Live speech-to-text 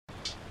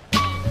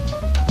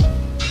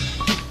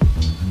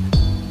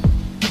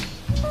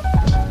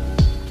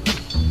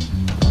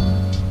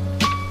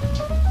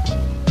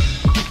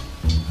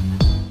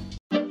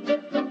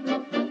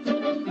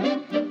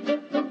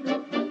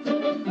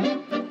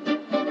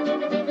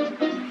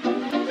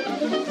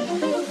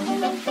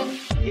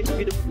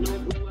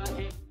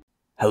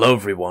Hello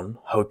everyone,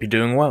 hope you're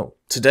doing well.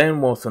 Today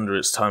in War Thunder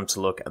it's time to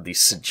look at the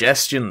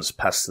suggestions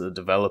passed to the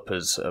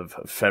developers of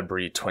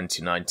February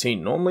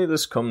 2019. Normally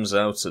this comes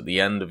out at the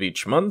end of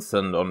each month,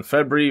 and on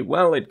February,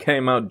 well, it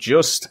came out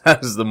just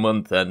as the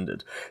month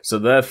ended. So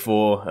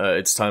therefore,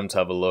 it's time to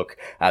have a look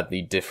at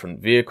the different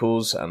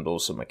vehicles and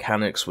also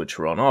mechanics which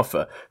are on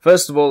offer.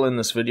 First of all, in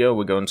this video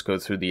we're going to go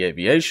through the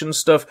aviation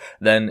stuff,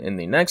 then in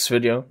the next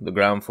video, the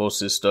ground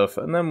forces stuff,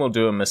 and then we'll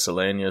do a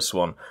miscellaneous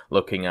one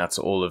looking at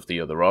all of the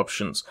other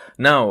options.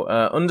 Now,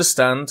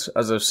 understand,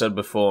 as I've said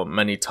before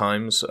many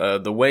times,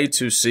 the way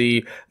to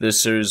see this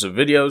series of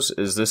videos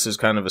is this is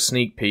kind of a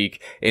sneak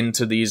peek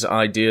into these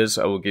ideas.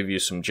 I will give you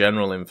some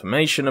general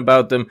information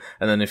about them,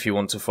 and then if you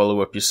want to follow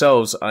up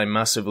yourselves, I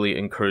massively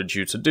encourage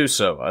you to do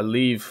so. I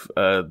leave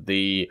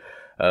the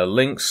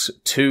links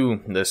to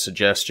the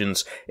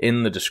suggestions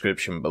in the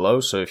description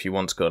below, so if you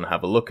want to go and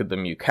have a look at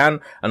them, you can.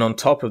 And on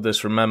top of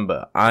this,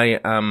 remember, I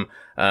am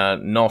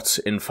not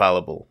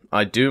infallible.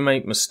 I do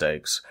make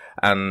mistakes,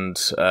 and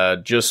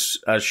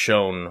just as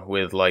shown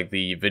with like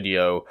the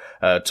video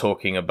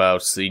talking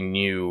about the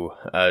new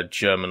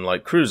German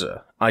light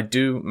cruiser, I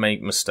do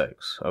make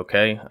mistakes,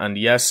 okay? And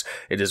yes,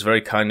 it is very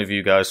kind of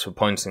you guys for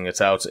pointing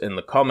it out in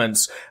the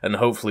comments, and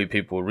hopefully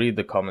people will read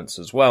the comments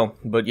as well.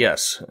 But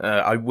yes,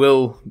 I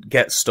will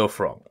get stuff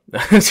wrong.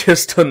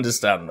 Just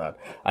understand that.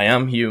 I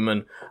am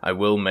human. I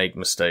will make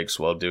mistakes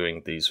while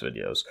doing these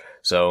videos.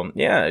 So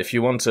yeah, if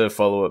you want to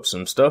follow up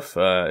some stuff,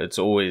 it's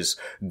always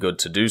good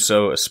to do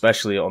so,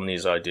 especially on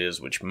these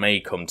ideas which may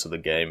come to the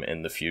game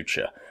in the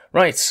future.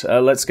 Right,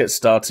 let's get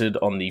started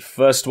on the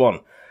first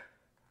one.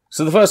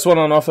 So the first one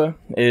on offer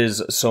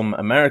is some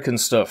American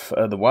stuff,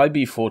 the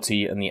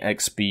YB-40 and the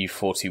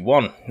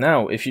XB-41.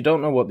 Now, if you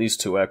don't know what these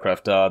two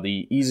aircraft are,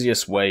 the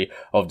easiest way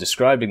of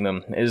describing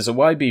them is a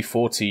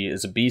YB-40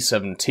 is a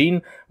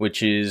B-17,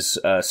 which is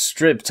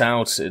stripped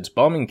out its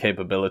bombing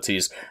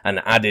capabilities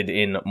and added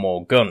in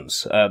more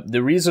guns.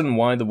 The reason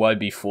why the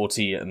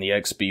YB-40 and the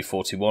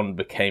XB-41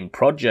 became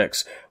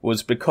projects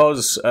was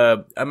because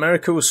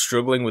America was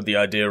struggling with the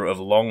idea of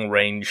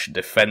long-range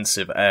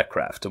defensive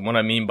aircraft. And what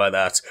I mean by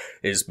that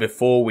is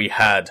before we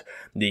had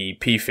the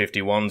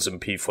P-51s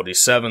and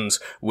P-47s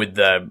with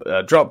their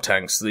drop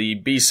tanks, the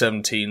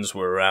B-17s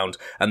were around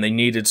and they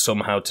needed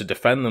somehow to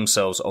defend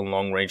themselves on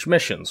long-range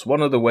missions.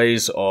 One of the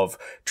ways of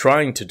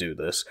trying to do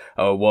this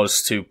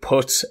was to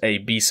put a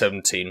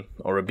B-17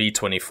 or a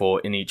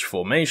B-24 in each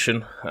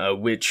formation,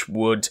 which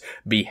would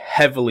be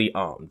heavily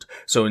armed.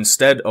 So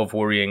instead of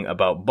worrying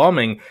about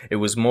bombing, it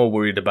was more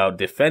worried about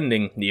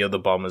defending the other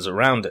bombers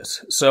around it.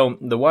 So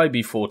the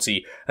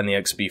YB-40 and the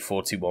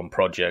XB-41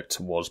 project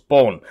was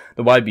born.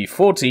 The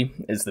YB-40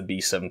 is the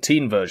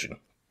B-17 version.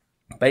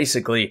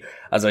 Basically,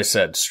 as I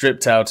said,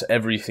 stripped out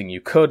everything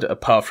you could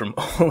apart from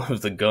all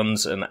of the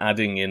guns and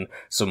adding in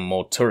some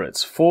more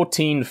turrets.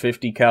 14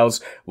 50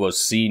 cals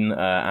was seen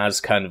as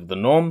kind of the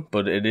norm,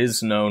 but it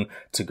is known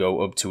to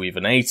go up to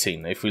even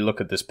 18. If we look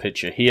at this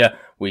picture here,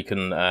 we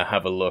can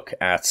have a look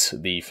at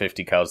the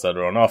 50 cals that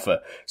are on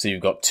offer. So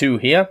you've got 2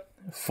 here,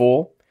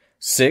 4,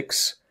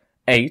 6,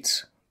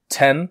 8,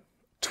 10,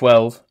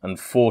 12, and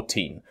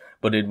 14.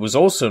 But it was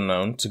also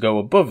known to go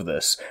above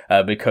this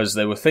because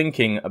they were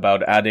thinking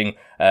about adding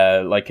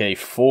like a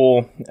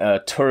 4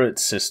 turret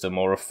system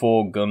or a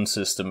 4 gun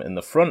system in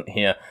the front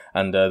here,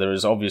 and there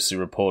is obviously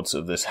reports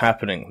of this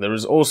happening. There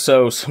is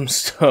also some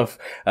stuff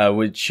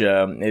which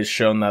is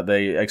shown that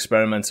they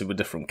experimented with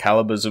different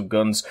calibers of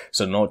guns,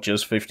 so not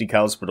just 50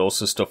 cals, but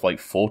also stuff like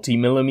 40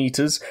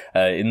 millimeters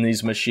in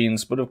these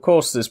machines. But of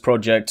course, this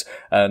project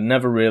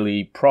never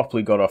really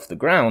properly got off the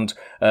ground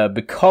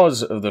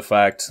because of the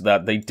fact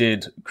that they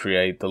did create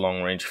the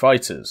long-range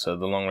fighters. So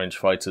the long-range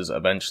fighters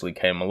eventually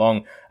came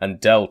along and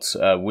dealt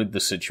with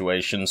the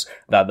situations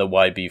that the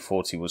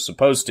YB-40 was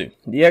supposed to.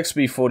 The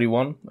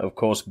XB-41, of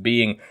course,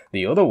 being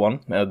the other one,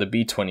 the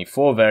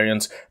B-24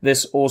 variant,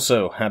 this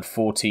also had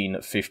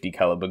 14 50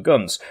 caliber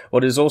guns.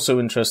 What is also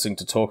interesting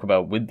to talk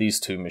about with these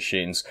two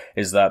machines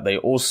is that they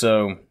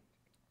also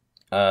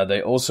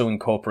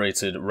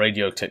incorporated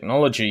radio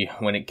technology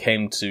when it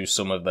came to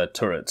some of their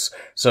turrets.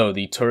 So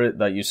the turret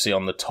that you see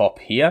on the top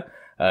here,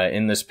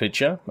 in this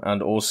picture,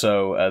 and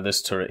also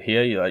this turret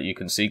here that you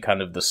can see,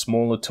 kind of the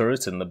smaller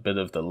turret in the bit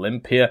of the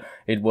limp here,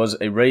 it was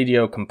a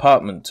radio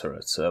compartment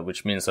turret,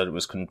 which means that it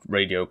was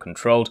radio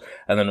controlled.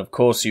 And then of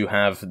course you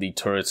have the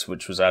turret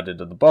which was added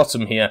at the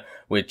bottom here,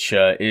 which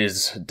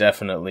is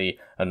definitely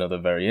another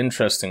very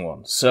interesting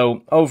one.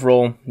 So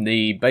overall,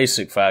 the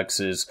basic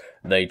facts is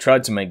they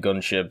tried to make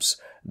gunships.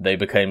 They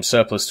became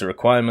surplus to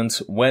requirement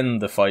when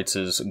the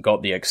fighters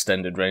got the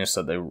extended range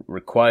that they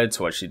required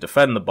to actually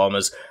defend the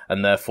bombers,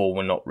 and therefore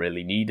were not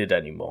really needed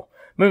anymore.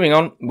 Moving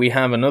on, we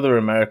have another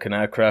American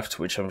aircraft,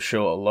 which I'm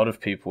sure a lot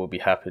of people will be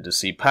happy to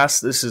see pass.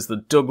 This is the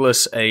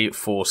Douglas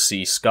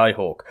A-4C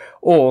Skyhawk,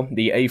 or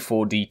the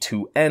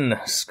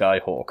A4D2N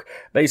Skyhawk.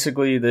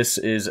 Basically, this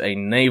is a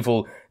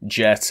naval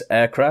jet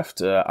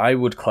aircraft. I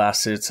would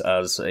class it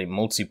as a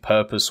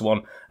multi-purpose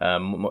one.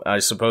 I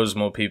suppose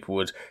more people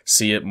would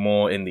see it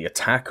more in the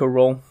attacker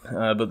role,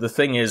 but the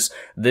thing is,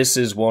 this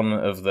is one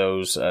of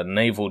those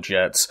naval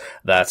jets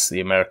that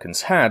the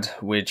Americans had,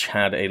 which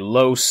had a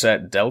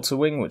low-set delta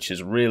wing, which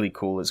is really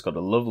cool. It's got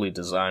a lovely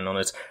design on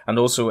it, and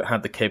also it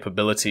had the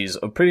capabilities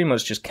of pretty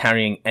much just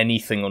carrying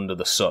anything under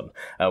the sun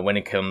when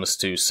it comes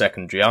to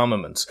secondary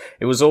armaments.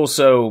 It was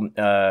also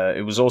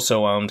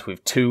armed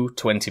with two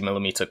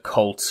 20mm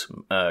Colt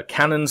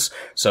cannons,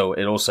 so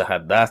it also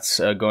had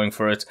that going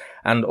for it.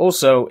 And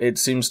also, it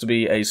seems to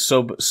be a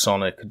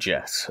subsonic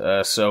jet.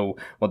 So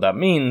what that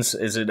means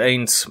is it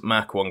ain't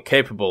Mach 1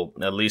 capable,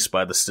 at least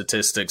by the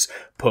statistics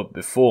put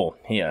before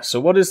here. So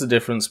what is the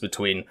difference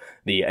between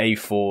the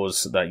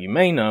A4s that you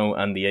may know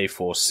and the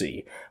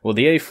A4C? Well,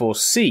 the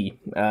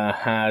A4C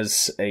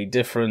has a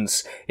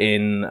difference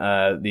in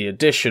the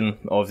addition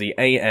of the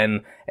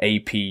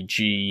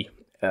AN-APG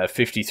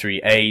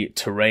 53A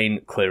terrain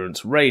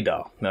clearance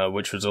radar,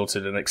 which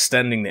resulted in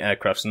extending the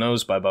aircraft's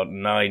nose by about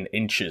 9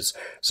 inches.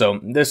 So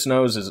this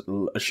nose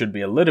should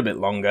be a little bit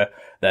longer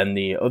than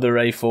the other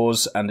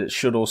A4s, and it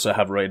should also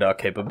have radar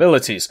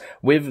capabilities.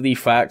 With the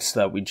fact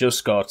that we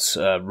just got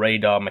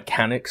radar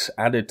mechanics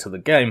added to the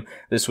game,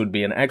 this would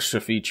be an extra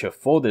feature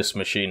for this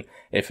machine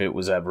if it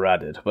was ever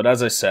added. But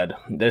as I said,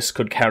 this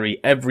could carry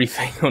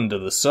everything under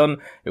the sun.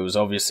 It was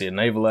obviously a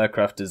naval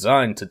aircraft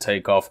designed to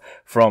take off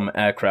from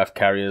aircraft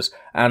carriers,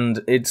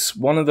 and it's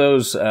one of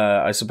those,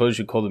 I suppose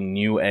you'd call them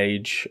new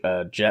age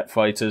jet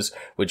fighters,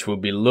 which would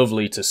be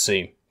lovely to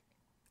see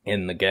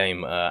in the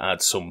game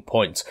at some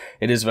point.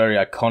 It is very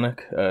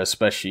iconic,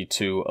 especially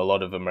to a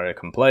lot of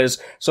American players,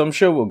 so I'm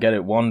sure we'll get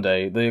it one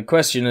day. The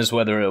question is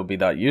whether it'll be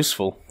that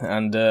useful,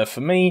 and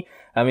for me,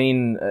 I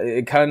mean,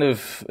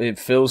 it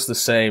fills the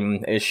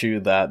same issue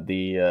that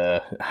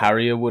the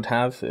Harrier would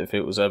have if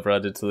it was ever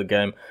added to the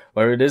game,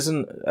 where it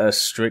isn't a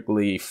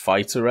strictly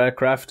fighter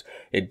aircraft.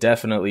 It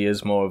definitely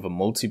is more of a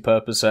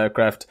multi-purpose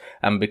aircraft,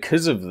 and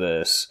because of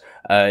this,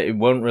 it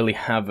won't really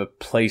have a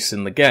place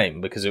in the game,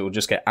 because it will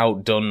just get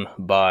outdone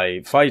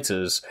by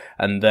fighters,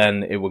 and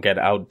then it will get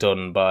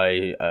outdone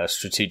by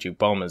strategic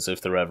bombers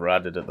if they're ever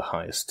added at the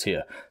highest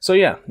tier. So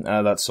yeah,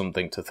 that's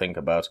something to think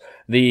about.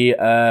 The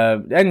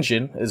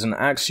engine is an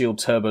axial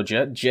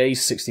turbojet.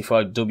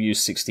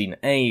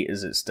 J65W16A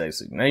is its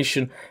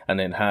designation,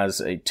 and it has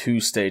a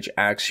 2-stage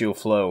axial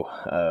flow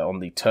on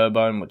the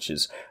turbine, which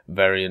is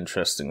very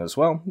interesting as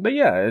well. But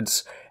yeah,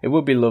 it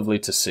would be lovely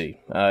to see.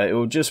 It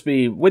will just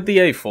be, with the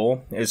A4,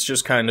 it's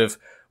just kind of,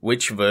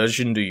 which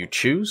version do you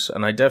choose?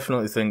 And I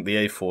definitely think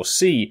the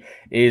A4C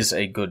is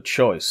a good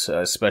choice,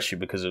 especially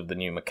because of the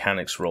new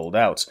mechanics rolled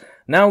out.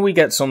 Now we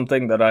get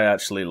something that I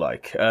actually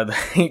like, the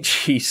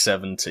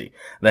HE-70.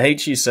 The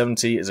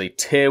HE-70 is a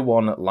Tier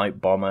 1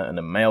 light bomber and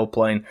a mail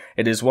plane.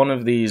 It is one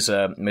of these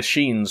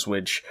machines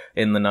which,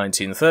 in the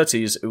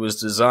 1930s, it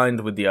was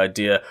designed with the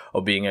idea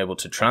of being able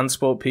to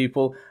transport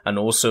people and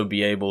also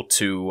be able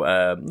to,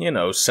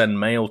 send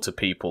mail to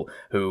people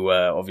who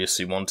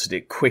obviously wanted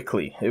it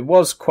quickly. It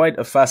was quite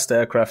a fast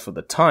aircraft for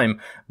the time,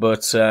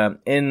 but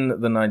in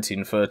the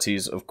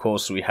 1930s, of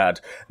course, we had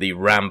the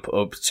ramp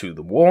up to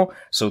the war,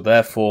 so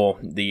therefore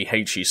the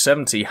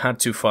HE-70 had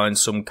to find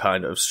some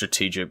kind of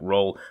strategic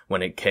role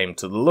when it came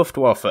to the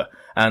Luftwaffe.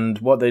 And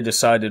what they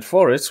decided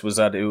for it was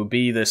that it would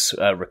be this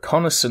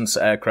reconnaissance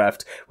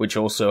aircraft, which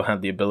also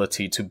had the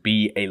ability to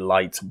be a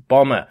light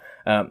bomber.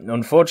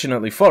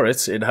 Unfortunately for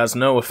it, it has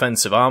no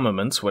offensive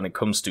armament when it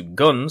comes to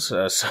guns,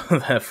 so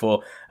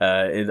therefore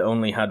it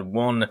only had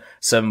one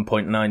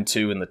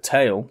 7.92 in the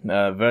tail,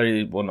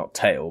 not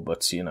tail,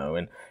 but,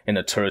 in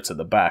a turret at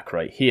the back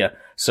right here.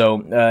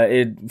 So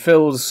it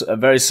fills a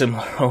very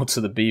similar role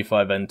to the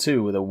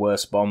B5N2 with a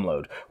worse bomb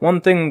load. One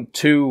thing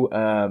to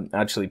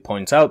actually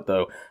point out,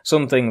 though,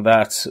 something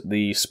that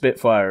the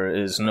Spitfire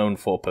is known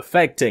for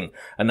perfecting,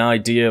 an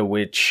idea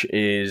which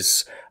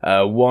is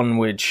one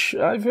which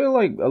I feel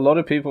like a lot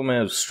of people may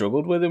have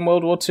struggled with in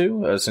World War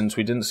II, since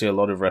we didn't see a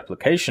lot of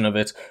replication of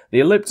it, the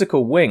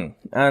elliptical wing.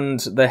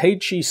 And the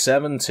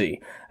HE-70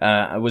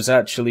 was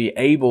actually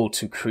able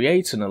to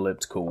create an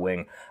elliptical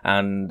wing,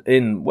 and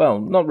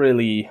not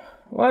really...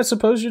 Well, I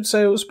suppose you'd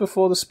say it was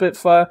before the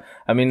Spitfire.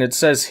 I mean, it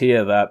says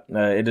here that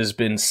it has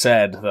been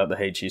said that the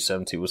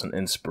HE-70 was an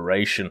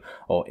inspiration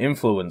or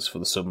influence for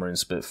the submarine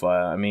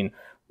Spitfire. I mean,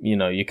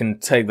 you can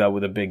take that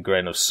with a big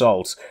grain of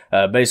salt.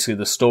 Basically,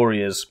 the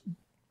story is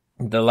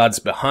the lads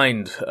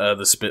behind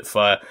the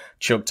Spitfire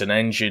chucked an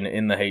engine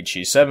in the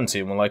HE-70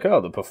 and were like, oh,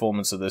 the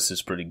performance of this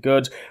is pretty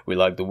good, we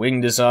like the wing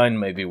design,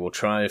 maybe we'll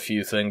try a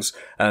few things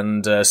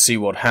and see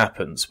what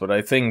happens. But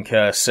I think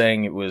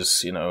saying it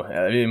was,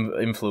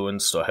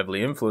 influenced or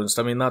heavily influenced,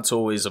 I mean, that's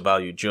always a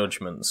value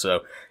judgment,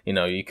 so,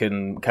 you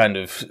can kind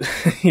of,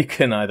 you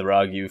can either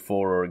argue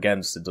for or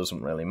against, it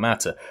doesn't really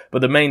matter. But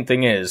the main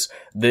thing is,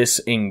 this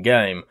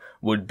in-game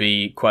would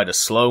be quite a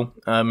slow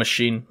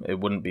machine. It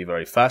wouldn't be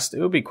very fast.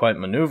 It would be quite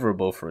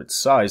maneuverable for its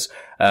size,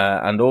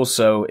 and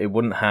also it it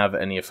wouldn't have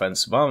any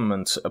offensive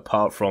armament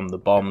apart from the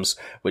bombs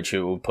which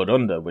it would put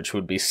under, which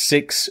would be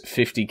 6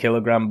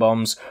 50-kilogram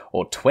bombs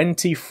or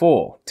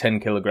 24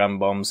 10-kilogram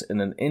bombs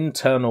in an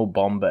internal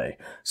bomb bay.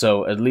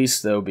 So at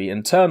least they'll be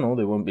internal,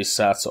 they won't be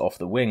sat off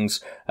the wings,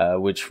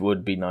 which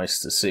would be nice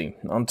to see.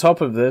 On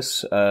top of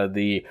this,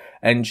 the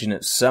engine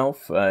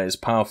itself is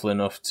powerful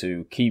enough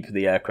to keep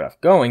the aircraft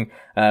going,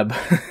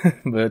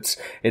 but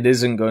it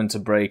isn't going to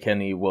break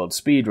any world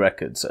speed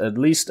records. At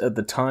least at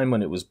the time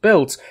when it was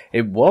built,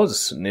 it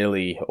was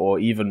nearly or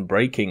even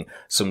breaking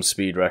some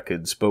speed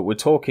records, but we're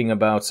talking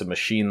about a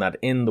machine that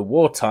in the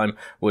wartime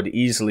would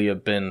easily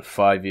have been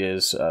 5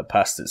 years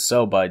past its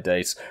sell-by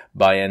date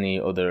by any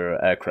other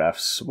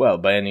aircrafts, well,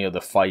 by any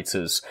other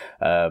fighters,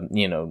 by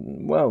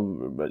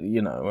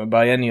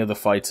any other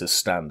fighter's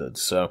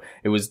standards. So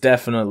it was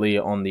definitely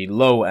on the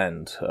low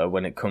end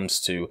when it comes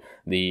to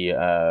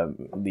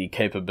the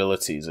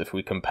capabilities if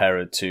we compare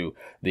it to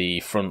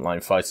the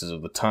frontline fighters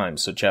of the time,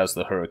 such as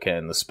the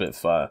Hurricane, the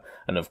Spitfire,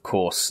 and of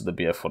course the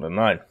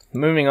Bf-109.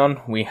 Moving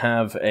on, we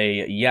have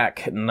a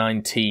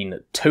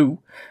Yak-19-2.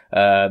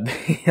 The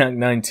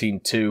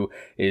Yak-19-2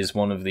 is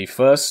one of the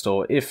first,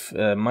 or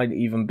might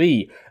even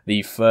be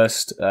the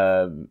first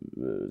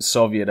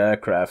Soviet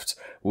aircraft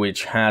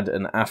which had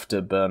an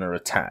afterburner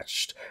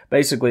attached.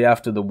 Basically,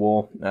 after the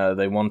war,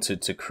 they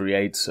wanted to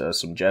create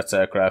some jet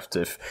aircraft.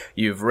 If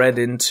you've read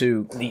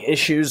into the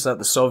issues that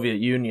the Soviet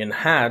Union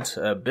had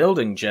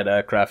building jet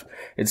aircraft,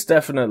 it's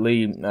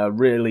definitely a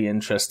really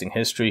interesting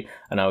history,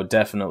 and I would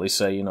definitely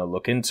say,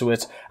 look into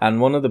it. And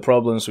one of the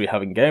problems we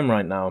have in game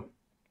right now,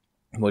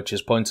 which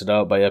is pointed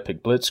out by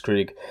Epic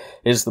Blitzkrieg,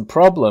 is the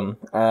problem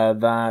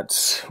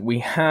that we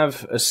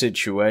have a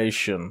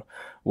situation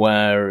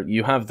where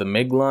you have the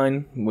MiG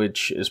line,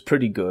 which is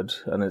pretty good,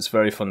 and it's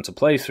very fun to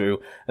play through,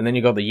 and then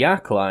you got the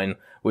Yak line,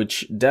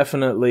 which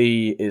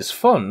definitely is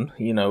fun,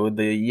 with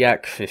the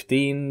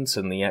Yak-15s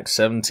and the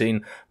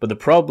Yak-17, but the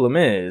problem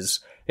is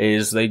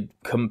they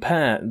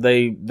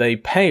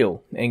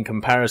pale in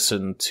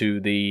comparison to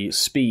the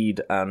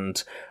speed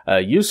and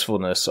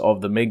usefulness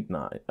of the MiG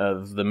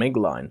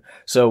line.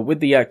 So with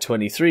the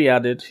Yak-23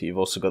 added, you've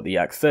also got the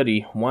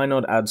Yak-30. Why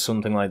not add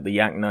something like the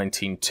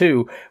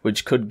Yak-19-2,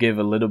 which could give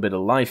a little bit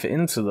of life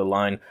into the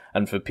line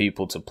and for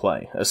people to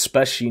play,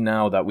 especially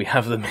now that we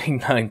have the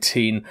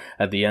MiG-19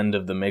 at the end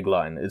of the MiG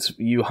line.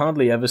 You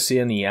hardly ever see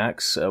any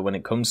Yaks when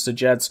it comes to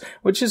jets,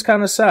 which is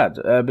kind of sad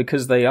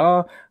because they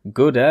are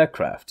good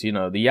aircraft.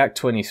 The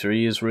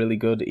Yak-23 is really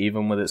good,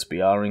 even with its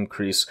BR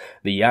increase.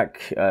 The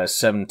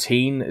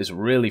Yak-17 is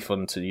really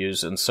fun to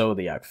use, and so are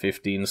the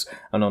Yak-15s.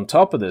 And on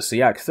top of this, the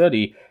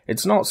Yak-30,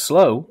 it's not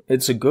slow,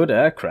 it's a good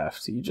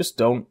aircraft. You just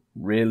don't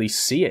really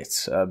see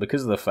it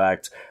because of the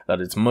fact that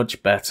it's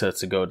much better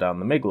to go down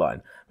the MiG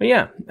line. But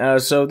yeah,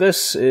 so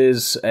this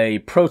is a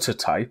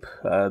prototype.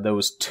 There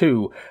was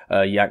two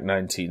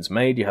Yak-19s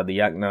made. You had the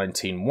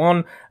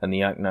Yak-19-1 and the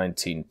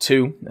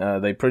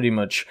Yak-19-2. They pretty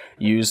much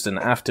used an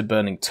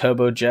afterburning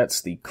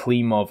turbojet, the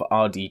Klimov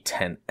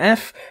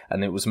RD-10F,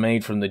 and it was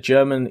made from the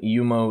German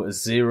UMO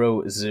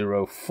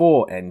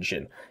 004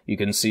 engine. You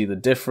can see the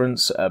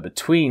difference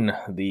between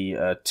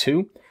the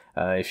two.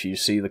 If you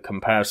see the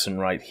comparison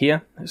right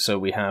here, so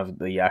we have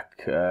the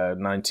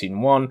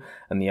Yak-19-1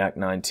 and the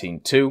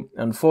Yak-19-2.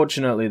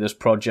 Unfortunately, this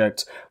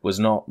project was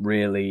not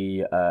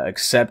really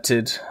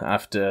accepted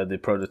after the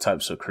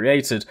prototypes were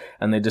created,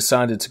 and they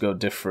decided to go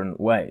different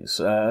ways.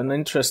 An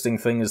interesting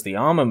thing is the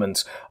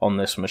armament on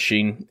this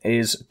machine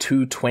is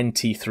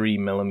 223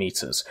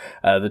 millimeters.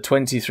 The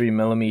 23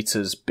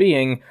 millimeters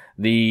being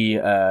the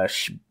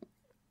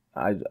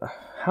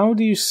how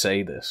do you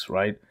say this,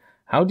 right?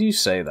 How do you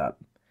say that?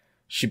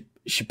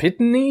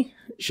 Shipitney?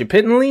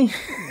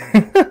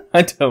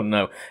 I don't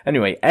know.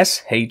 Anyway,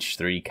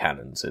 SH3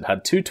 cannons. It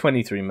had two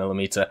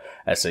 23mm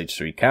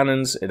SH3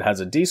 cannons. It has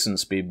a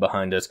decent speed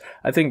behind it.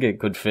 I think it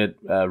could fit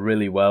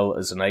really well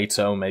as an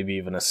 8.0, maybe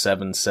even a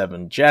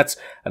 7.7 jet,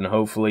 and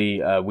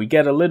hopefully we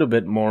get a little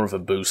bit more of a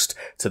boost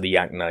to the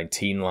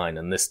Yak-19 line,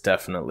 and this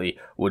definitely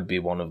would be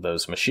one of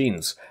those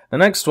machines. The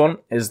next one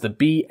is the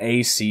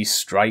BAC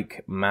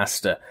Strike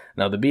Master.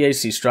 Now, the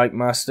BAC Strike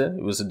Master,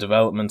 it was a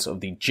development of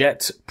the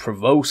Jet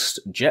Provost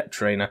jet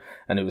trainer,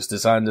 and it was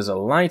designed as a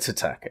light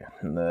attacker.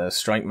 And the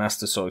Strike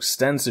Master saw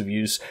extensive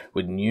use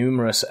with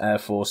numerous air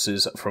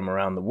forces from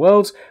around the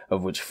world,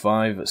 of which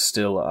 5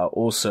 still are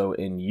also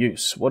in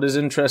use. What is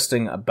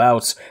interesting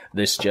about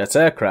this jet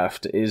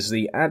aircraft is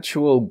the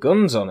actual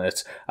guns on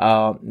it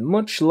are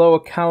much lower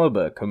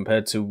caliber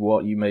compared to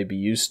what you may be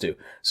used to.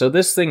 So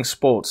this thing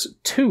sports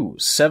two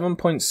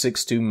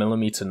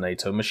 7.62mm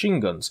NATO machine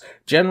guns.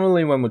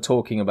 Generally, when we're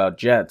talking about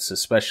jets,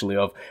 especially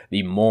of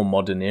the more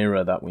modern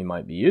era that we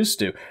might be used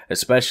to,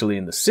 especially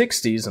in the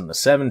 60s and the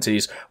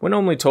 70s, we're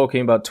normally talking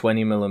about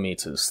 20mm,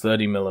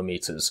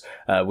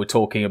 30mm. We're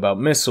talking about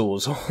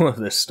missiles, all of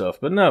this stuff.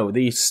 But no,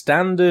 the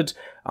standard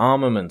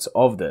armament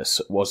of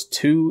this was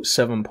 2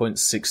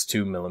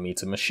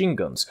 7.62mm machine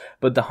guns.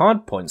 But the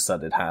hard points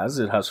that it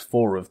has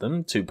 4 of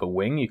them, 2 per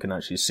wing. You can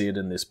actually see it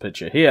in this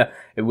picture here.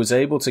 It was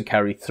able to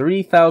carry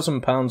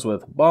 3,000 pounds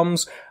worth of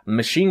bombs,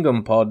 machine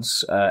gun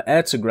pods,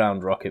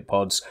 air-to-ground rocket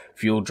pods,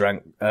 fuel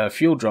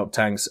drop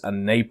tanks,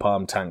 and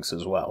napalm tanks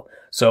as well.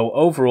 So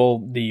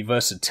overall, the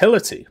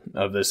versatility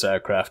of this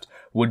aircraft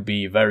would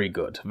be very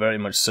good, very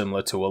much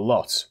similar to a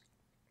lot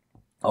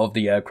of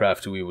the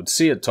aircraft we would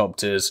see at top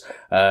tiers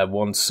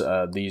once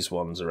these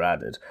ones are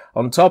added.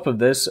 On top of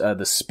this,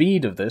 the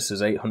speed of this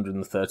is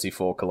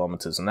 834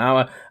 kilometers an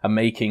hour. I'm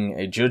making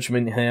a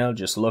judgment here,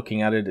 just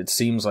looking at it. It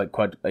seems like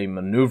quite a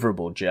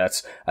maneuverable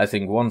jet. I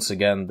think once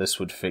again this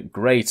would fit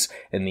great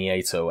in the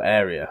 8.0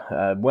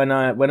 area.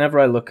 Whenever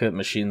I look at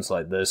machines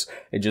like this,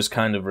 it just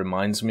kind of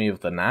reminds me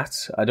of the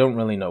Gnat. I don't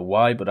really know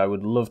why, but I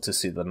would love to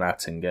see the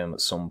Gnat in game at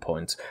some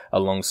point,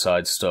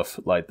 alongside stuff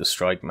like the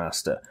Strike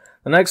Master.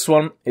 The next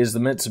one is the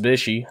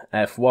Mitsubishi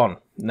F1.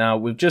 Now,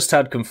 we've just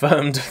had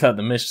confirmed that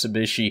the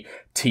Mitsubishi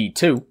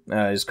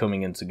T2 is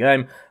coming into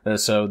game,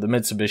 so the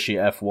Mitsubishi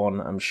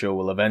F1, I'm sure,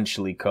 will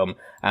eventually come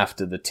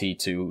after the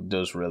T2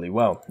 does really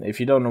well. If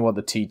you don't know what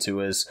the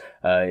T2 is,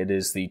 it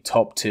is the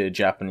top-tier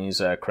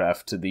Japanese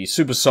aircraft, the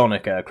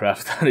supersonic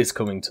aircraft that is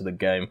coming to the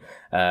game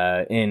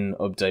in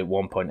update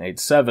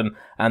 1.87,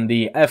 and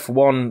the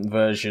F1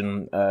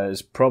 version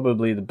is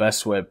probably the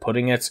best way of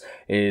putting it,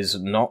 is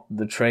not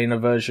the trainer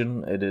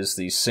version, it is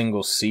the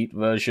single-seat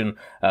version,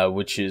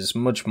 which is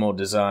much more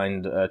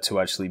designed to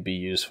actually be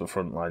used for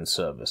frontline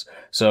service.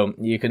 So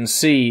you can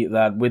see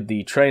that with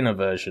the trainer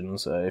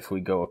versions, if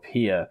we go up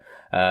here,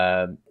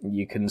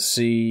 you can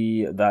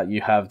see that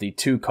you have the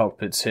 2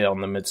 cockpits here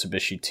on the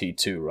Mitsubishi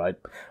T2, right?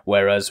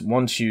 Whereas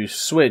once you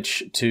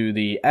switch to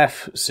the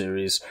F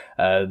series,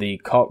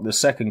 the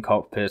second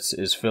cockpit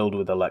is filled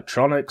with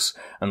electronics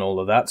and all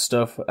of that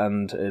stuff,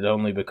 and it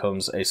only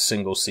becomes a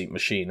single-seat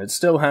machine. It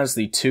still has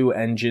the 2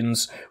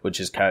 engines, which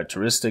is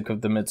characteristic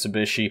of the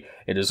Mitsubishi.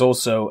 It is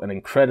also an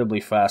incredibly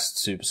fast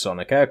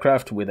supersonic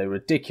aircraft with a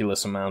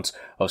ridiculous amount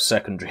of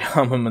secondary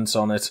armaments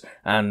on it,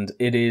 and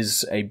it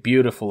is a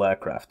beautiful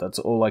aircraft. That's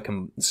all I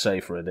can say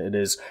for it. It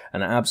is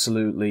an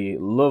absolutely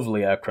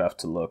lovely aircraft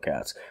to look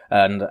at.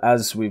 And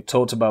as we've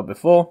talked about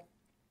before,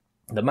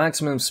 the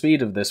maximum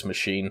speed of this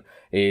machine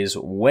is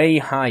way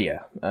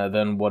higher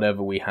than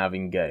whatever we have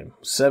in game.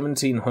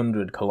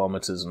 1,700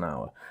 kilometers an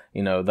hour.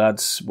 You know,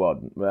 that's what,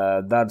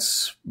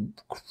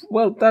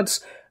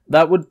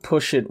 that would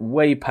push it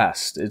way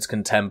past its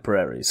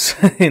contemporaries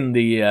in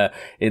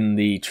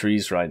the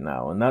trees right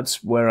now. And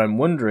that's where I'm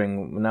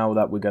wondering, now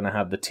that we're going to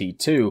have the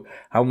T2,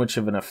 how much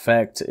of an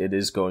effect it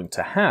is going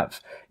to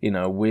have, you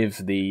know,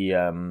 with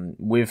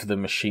the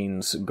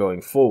machines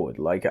going forward.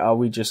 Like, are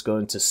we just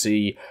going to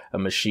see a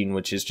machine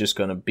which is just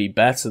going to be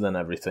better than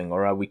everything,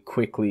 or are we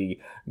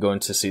quickly going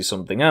to see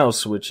something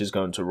else which is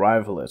going to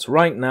rival it?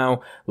 Right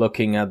now,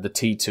 looking at the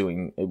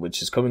T2,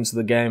 which is coming to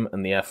the game,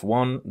 and the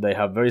F1, they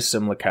have very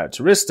similar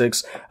characteristics,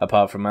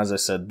 apart from, as I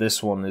said,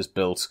 this one is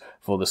built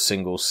for the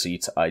single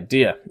seat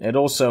idea. It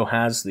also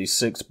has the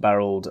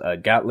 6-barreled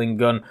Gatling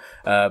gun.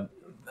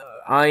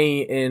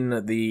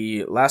 In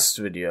the last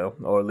video,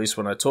 or at least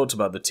when I talked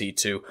about the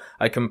T2,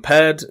 I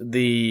compared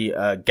the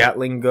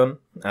Gatling gun,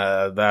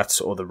 or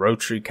the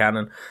rotary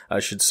cannon, I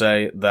should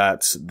say,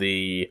 that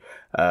the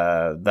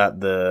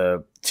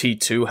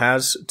T2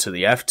 has to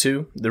the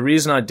F2. The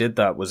reason I did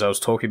that was I was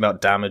talking about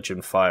damage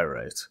and fire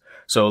rate.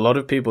 So a lot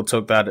of people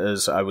took that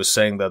as I was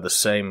saying they're the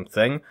same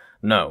thing.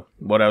 No,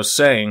 what I was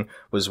saying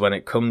was when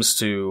it comes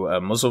to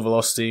muzzle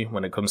velocity,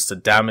 when it comes to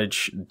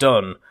damage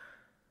done,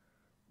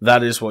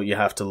 that is what you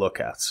have to look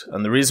at.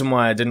 And the reason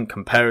why I didn't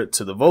compare it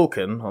to the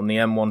Vulcan on the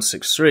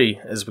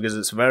M163 is because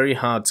it's very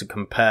hard to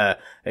compare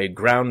a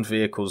ground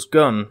vehicle's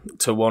gun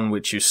to one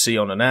which you see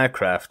on an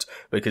aircraft,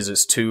 because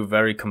it's 2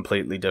 very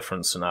completely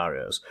different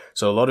scenarios.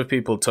 So a lot of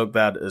people took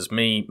that as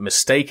me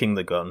mistaking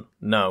the gun.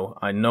 No,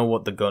 I know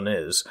what the gun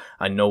is.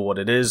 I know what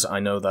it is. I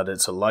know that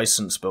it's a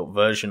license-built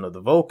version of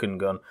the Vulcan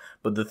gun.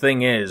 But the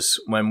thing is,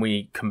 when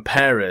we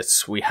compare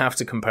it, we have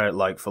to compare it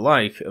like for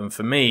like. And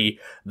for me,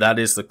 that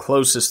is the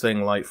closest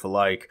thing like for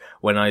like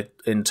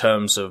in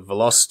terms of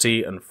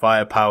velocity and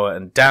firepower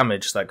and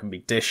damage that can be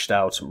dished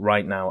out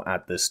right now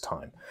at this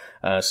time.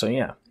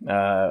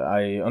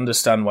 I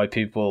understand why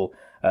people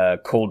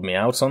called me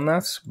out on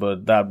that,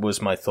 but that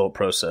was my thought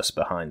process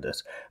behind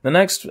it. The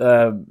next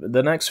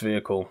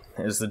vehicle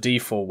is the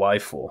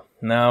D4Y4.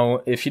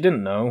 Now, if you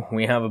didn't know,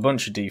 we have a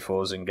bunch of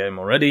D4s in game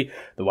already,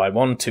 the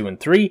Y1, 2, and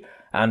 3,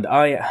 and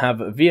I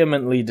have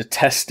vehemently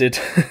detested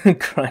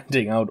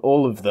grinding out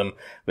all of them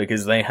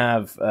because they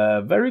have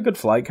very good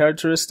flight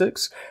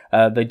characteristics.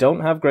 They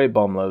don't have great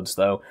bomb loads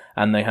though,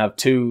 and they have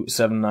 2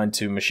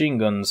 7.92 machine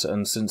guns,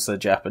 and since they're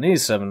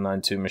Japanese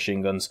 7.92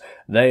 machine guns,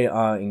 they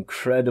are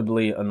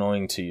incredibly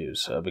annoying to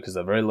use because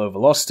they're very low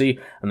velocity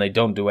and they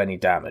don't do any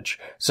damage.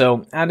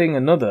 So adding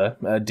another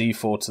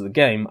D4 to the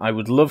game, I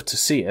would love to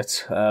see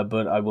it,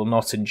 but I will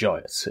not enjoy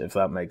it, if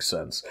that makes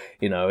sense.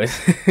 You know,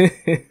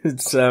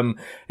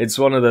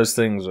 it's one of those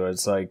things where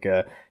it's like,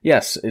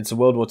 yes, it's a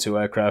World War II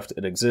aircraft.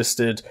 It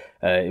existed.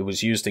 It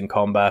was used in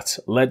combat.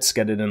 Let's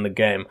get it in the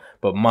game.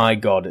 But my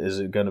God, is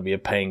it going to be a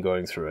pain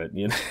going through it?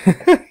 You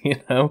know? You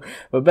know?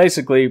 But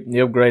basically, the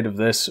upgrade of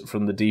this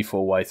from the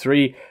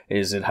D4Y3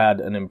 is it had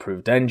an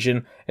improved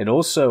engine. It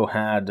also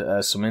had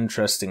some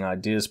interesting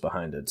ideas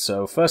behind it.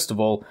 So first of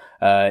all,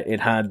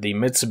 it had the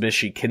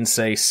Mitsubishi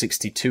Kinsei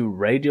 62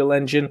 radial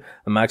engine.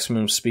 The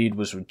maximum speed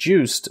was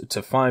reduced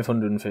to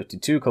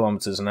 552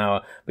 kilometers an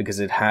hour because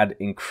it had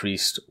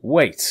increased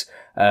weight.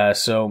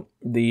 So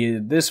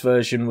this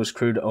version was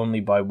crewed only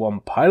by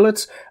one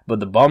pilot, but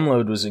the bomb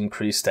load was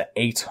increased to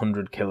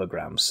 800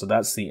 kilograms. So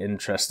that's the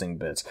interesting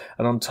bit.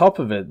 And on top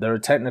of it, there are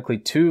technically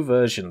two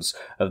versions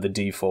of the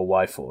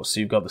D4Y4. So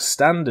you've got the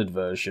standard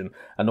version,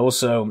 and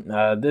also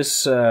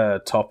this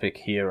topic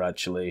here,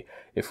 actually,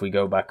 if we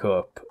go back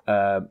up,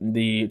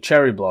 the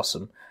Cherry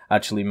Blossom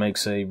actually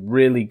makes a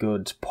really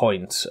good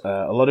point.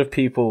 A lot of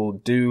people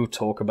do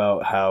talk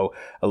about how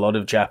a lot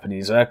of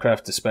Japanese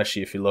aircraft,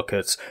 especially if you look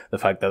at the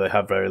fact that they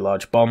have very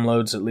large bomb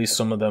loads, at least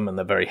some of them, and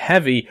they're very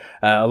heavy,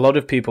 a lot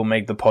of people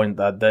make the point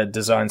that they're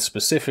designed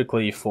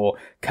specifically for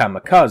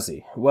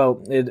kamikaze.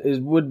 Well,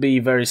 it would be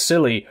very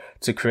silly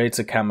to create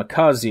a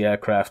kamikaze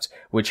aircraft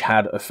which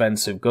had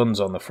offensive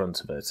guns on the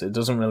front of it. It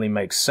doesn't really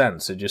make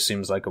sense. It just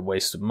seems like a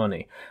waste of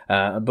money.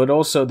 But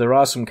also there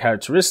are some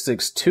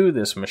characteristics to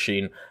this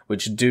machine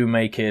which do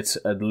make it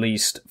at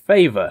least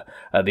favor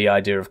the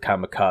idea of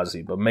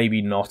kamikaze, but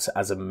maybe not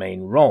as a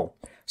main role.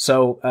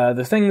 So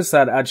the things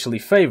that actually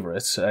favor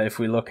it, if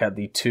we look at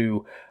the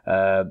two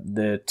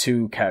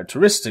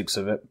characteristics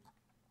of it,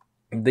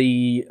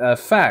 the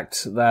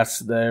fact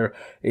that there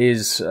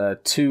is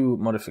two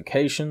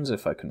modifications,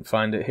 if I can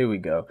find it, here we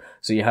go.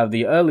 So you have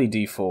the early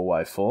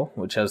D4Y4,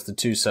 which has the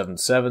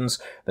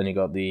 277s, then you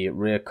got the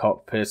rear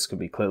cockpits, can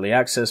be clearly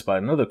accessed by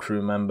another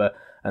crew member,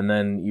 and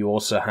then you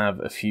also have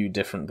a few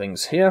different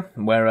things here,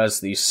 whereas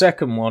the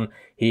second one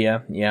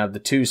here, you have the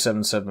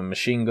 277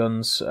 machine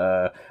guns.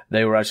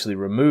 They were actually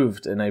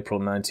removed in April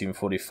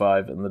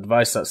 1945, and the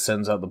device that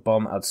sends out the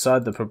bomb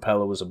outside the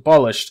propeller was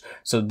abolished,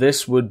 so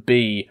this would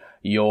be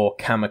your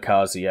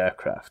kamikaze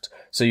aircraft.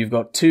 So you've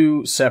got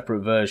two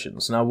separate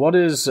versions. Now, what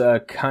is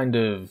kind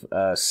of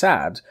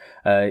sad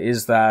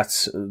is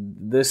that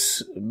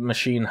this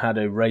machine had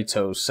a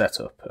Radeon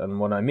setup,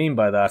 and what I mean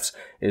by that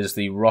is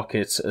the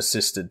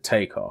rocket-assisted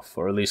takeoff,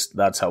 or at least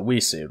that's how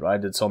we see it,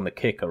 right? It's on the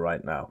kicker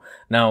right now.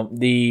 Now,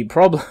 the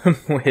problem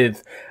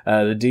with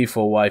the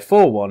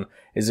D4Y4 one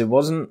is it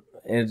wasn't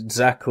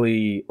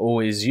exactly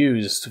always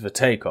used for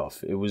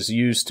takeoff. It was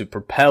used to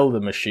propel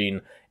the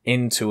machine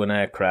into an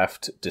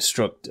aircraft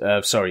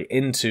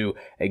into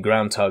a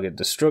ground target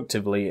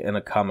destructively in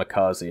a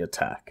kamikaze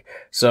attack.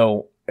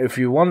 So if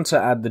you want to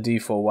add the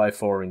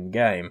D4Y4 in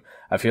game,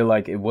 I feel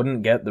like it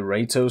wouldn't get the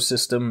Radeon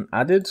system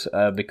added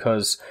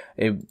because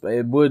it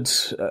would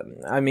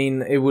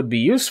be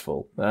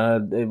useful.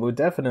 It would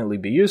definitely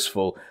be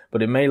useful,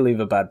 but it may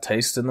leave a bad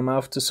taste in the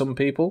mouth to some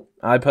people.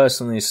 I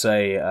personally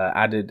say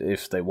add it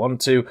if they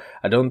want to.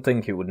 I don't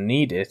think it would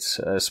need it,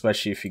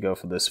 especially if you go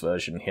for this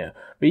version here.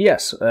 But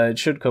yes, it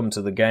should come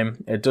to the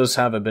game. It does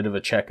have a bit of a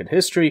checkered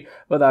history,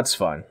 but that's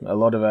fine. A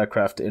lot of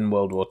aircraft in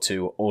World War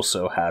II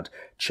also had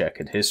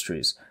checkered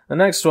histories. The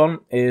next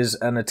one is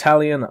an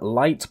Italian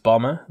light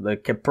bomber, the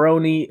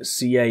Caproni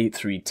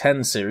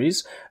CA310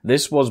 series.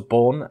 This was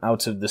born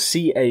out of the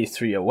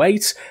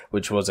CA308,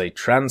 which was a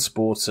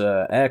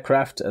transporter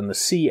aircraft, and the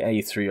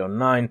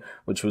CA309,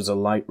 which was a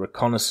light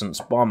reconnaissance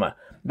bomber.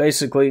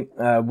 Basically,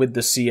 with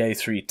the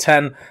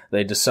CA310,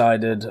 they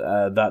decided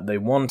that they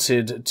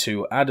wanted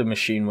to add a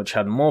machine which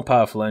had more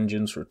powerful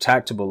engines,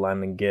 retractable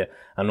landing gear,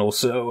 and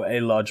also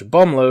a larger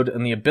bomb load,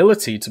 and the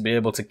ability to be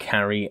able to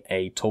carry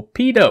a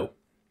torpedo.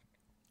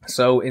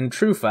 So, in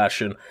true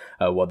fashion,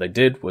 what they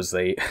did was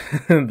they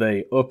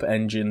they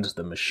up-engined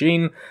the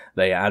machine.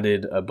 They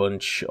added a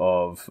bunch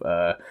of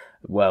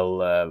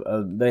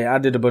they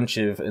added a bunch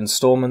of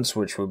installments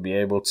which would be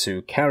able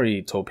to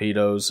carry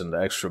torpedoes and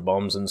extra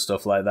bombs and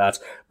stuff like that,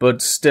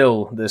 but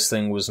still, this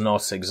thing was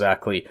not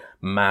exactly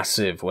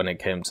massive when it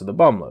came to the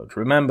bomb load.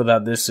 Remember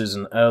that this is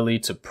an early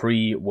to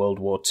pre-World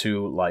War II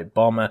light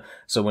bomber,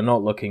 so we're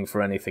not looking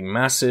for anything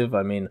massive.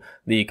 I mean,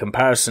 the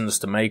comparisons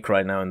to make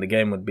right now in the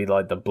game would be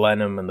like the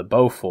Blenheim and the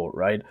Beaufort,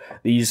 right?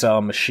 These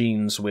are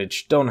machines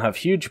which don't have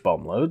huge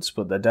bomb loads,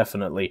 but they're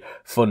definitely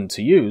fun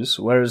to use,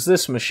 whereas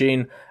this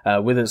machine,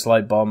 with its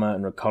light bomber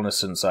and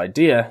reconnaissance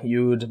idea,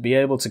 you would be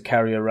able to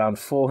carry around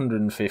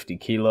 450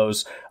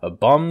 kilos of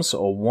bombs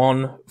or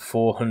one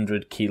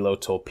 400-kilo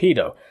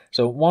torpedo.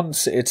 So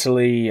once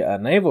Italy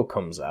Naval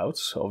comes out,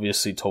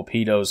 obviously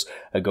torpedoes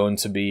are going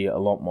to be a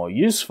lot more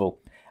useful,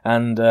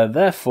 and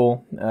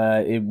therefore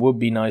it would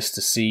be nice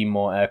to see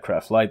more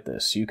aircraft like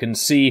this. You can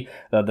see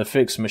that the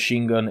fixed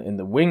machine gun in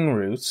the wing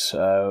root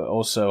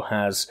also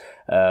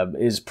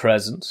is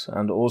present,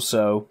 and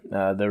also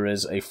there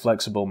is a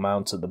flexible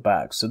mount at the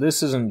back. So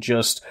this isn't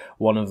just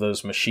one of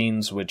those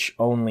machines which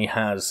only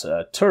has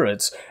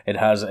turrets. It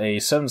has a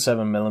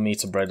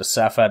 77mm Breda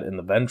Safad in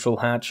the ventral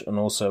hatch, and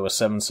also a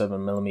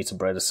 77mm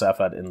Breda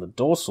Safad in the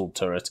dorsal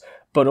turret,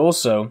 but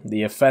also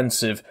the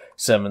offensive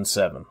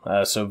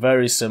 7.7. So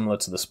very similar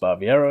to the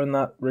Sparviero in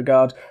that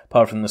regard,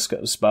 apart from the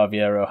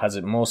Sparviero has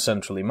it more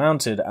centrally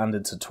mounted and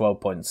it's a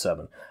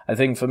 12.7. I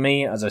think for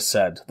me, as I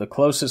said, the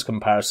closest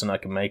comparison I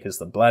can make is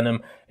the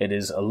Blenheim. It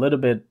is a little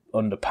bit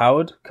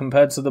underpowered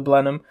compared to the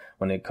Blenheim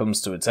when it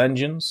comes to its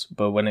engines,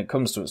 but when it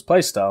comes to its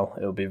playstyle,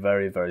 it will be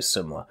very, very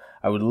similar.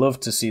 I would love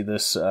to see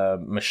this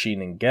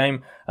machine in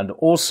game, and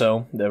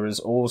also there is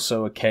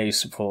also a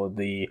case for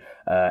the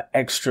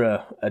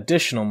extra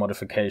additional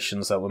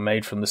modifications that were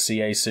made from the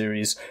CA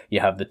series. You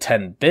have the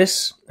 10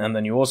 bis, and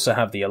then you also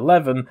have the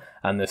 11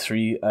 and the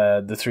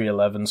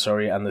 311,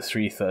 and the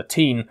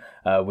 313,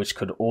 which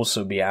could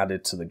also be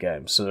added to the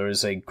game. So there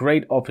is a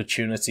great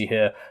opportunity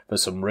here for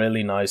some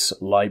really nice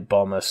light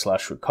bomber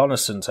 /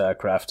 reconnaissance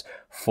aircraft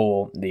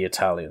for the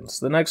Italians.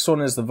 The next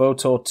one is the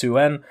Votor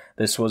 2N.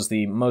 This was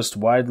the most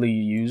widely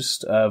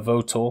used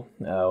Votor,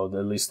 or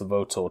at least the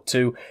Votor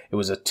 2. It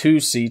was a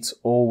 2-seat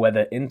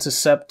all-weather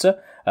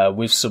interceptor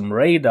with some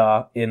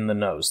radar in the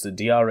nose, the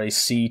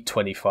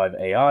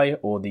DRAC-25AI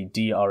or the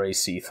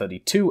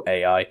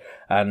DRAC-32AI,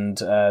 and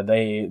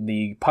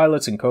the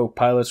pilots and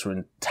co-pilots were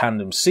in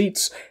tandem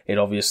seats. It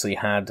obviously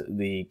had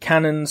the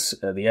cannons,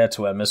 the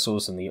air-to-air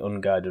missiles, and the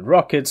unguided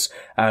rockets,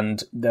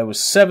 and there were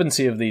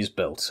 70 of these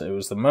built. It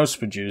was the most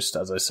produced,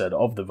 as I said,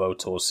 of the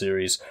Votor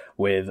series,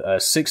 with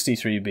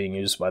 63 being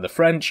used by the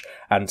French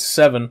and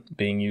 7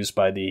 being used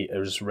by the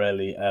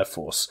Israeli Air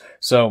Force.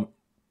 So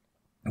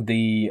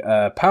the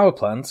power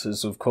plant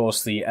is, of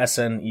course, the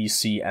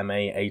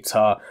SNECMA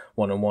ATAR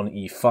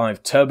 101E5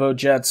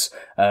 turbojets.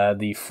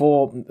 The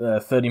 4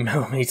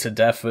 30mm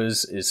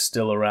DEFAs is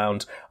still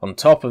around. On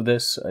top of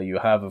this, you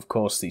have, of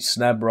course, the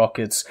SNEB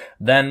rockets,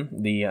 then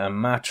the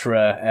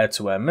Matra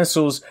air-to-air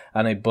missiles,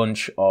 and a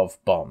bunch of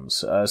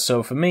bombs.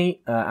 So for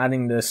me,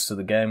 adding this to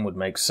the game would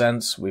make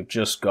sense. We've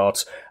just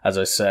got, as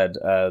I said,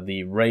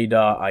 the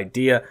radar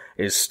idea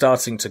is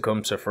starting to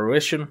come to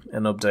fruition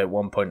in update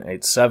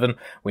 1.87.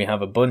 We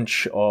have a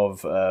bunch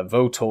of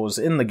Votors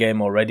in the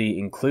game already,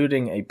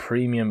 including a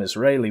premium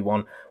Israeli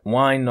one.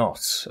 Why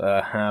not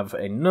have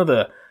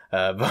another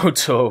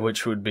Votor,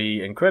 which would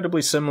be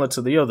incredibly similar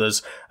to the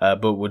others,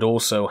 but would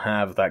also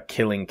have that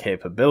killing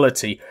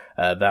capability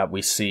that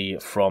we see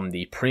from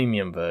the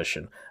premium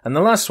version. And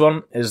the last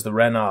one is the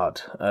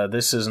Renard.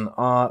 This is an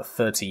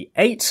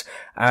R38,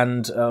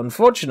 and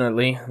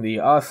unfortunately, the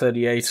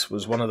R38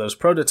 was one of those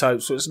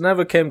prototypes which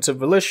never came to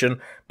fruition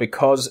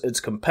because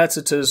its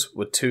competitors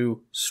were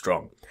too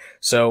strong.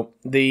 So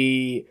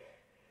the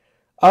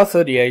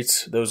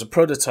R38, there was a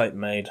prototype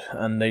made,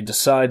 and they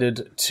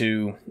decided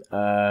to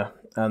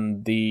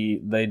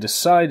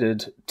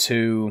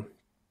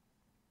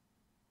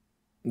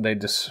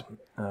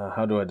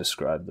how do I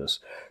describe this?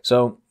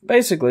 So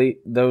basically,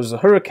 there was the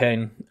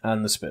Hurricane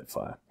and the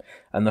Spitfire.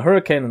 And the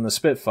Hurricane and the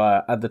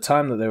Spitfire, at the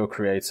time that they were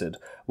created,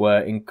 were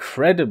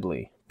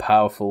incredibly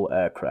powerful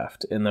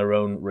aircraft in their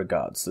own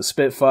regards. The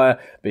Spitfire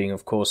being,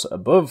 of course,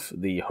 above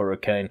the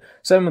Hurricane.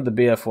 Same with the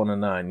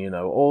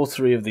Bf-109. All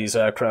three of these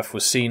aircraft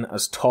were seen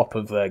as top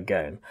of their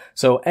game.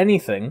 So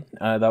anything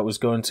that was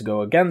going to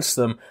go against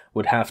them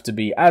would have to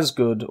be as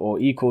good or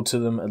equal to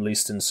them, at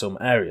least in some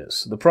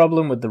areas. The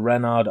problem with the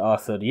Renard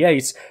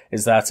R38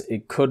 is that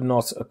it could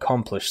not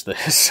accomplish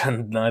this,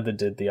 and neither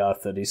did the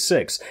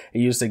R36. It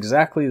used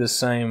exactly the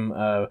same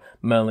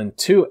Merlin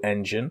 2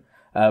 engine,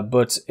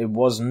 but it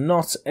was still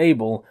not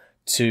able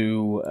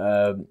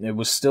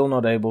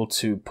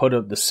to put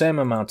up the same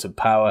amount of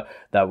power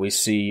that we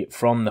see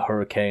from the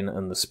Hurricane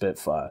and the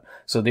Spitfire.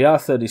 So the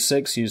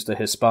R36 used the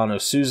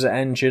Hispano-Suiza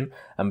engine,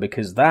 and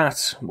because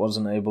that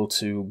wasn't able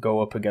to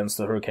go up against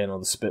the Hurricane or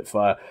the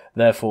Spitfire,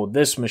 therefore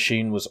this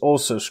machine was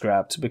also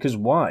scrapped, because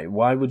why?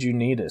 Why would you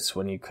need it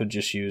when you could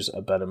just use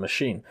a better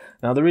machine?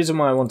 Now the reason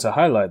why I want to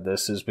highlight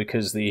this is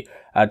because the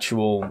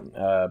actual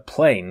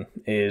plane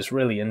is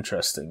really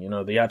interesting.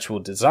 The actual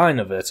design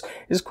of it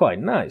is quite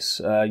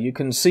nice. You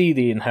can see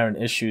the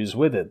inherent issues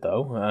with it,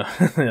 though.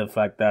 The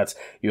fact that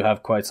you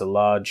have quite a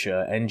large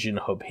engine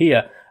hub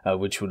here,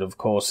 which would, of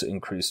course,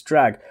 increase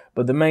drag.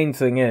 But the main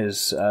thing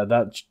is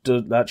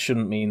that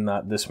shouldn't mean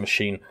that this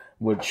machine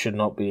should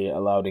not be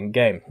allowed in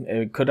game.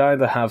 It could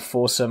either have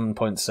 4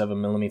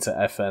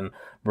 7.7mm FN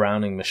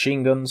Browning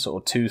machine guns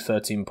or 2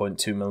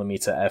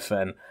 13.2mm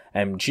FN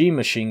MG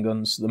machine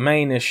guns. The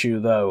main issue,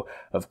 though,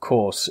 of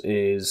course,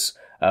 is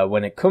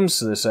when it comes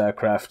to this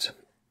aircraft,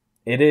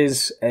 it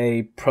is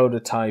a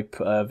prototype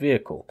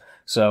vehicle.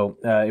 So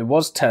it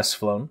was test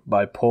flown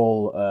by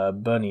Paul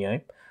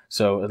Bernier,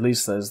 so at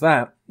least there's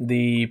that.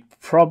 The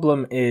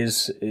problem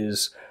is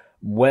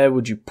where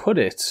would you put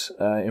it,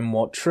 in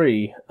what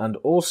tree, and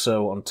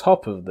also on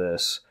top of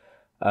this,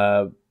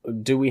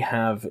 do we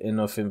have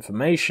enough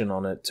information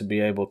on it to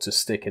be able to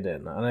stick it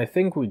in? And I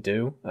think we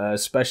do,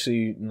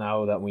 especially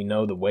now that we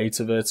know the weight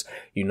of it,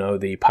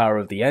 the power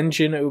of the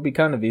engine. It would be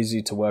kind of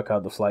easy to work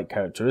out the flight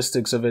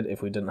characteristics of it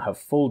if we didn't have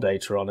full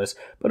data on it,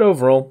 but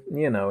overall,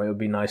 it would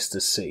be nice to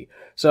see.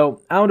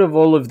 So out of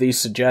all of these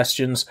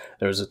suggestions,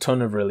 there's a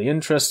ton of really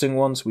interesting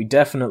ones. We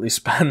definitely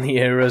span the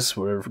eras.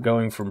 We're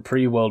going from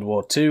pre-World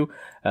War II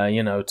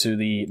to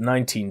the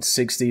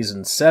 1960s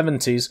and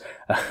 70s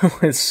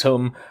with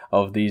some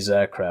of these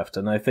aircraft.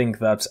 And I think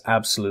that's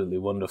absolutely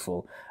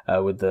wonderful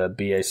with the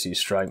BAC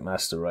Strike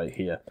Master right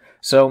here.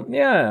 So,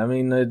 yeah, I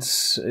mean,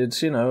 it's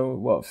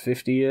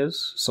 50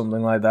 years?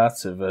 Something like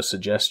that of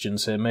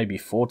suggestions here, maybe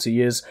 40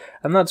 years,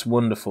 and that's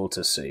wonderful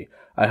to see.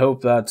 I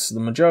hope that the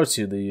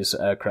majority of these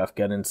aircraft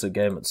get into the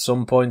game at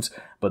some point,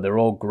 but they're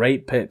all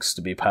great picks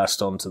to be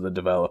passed on to the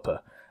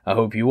developer. I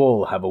hope you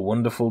all have a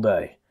wonderful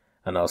day,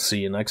 and I'll see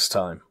you next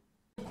time.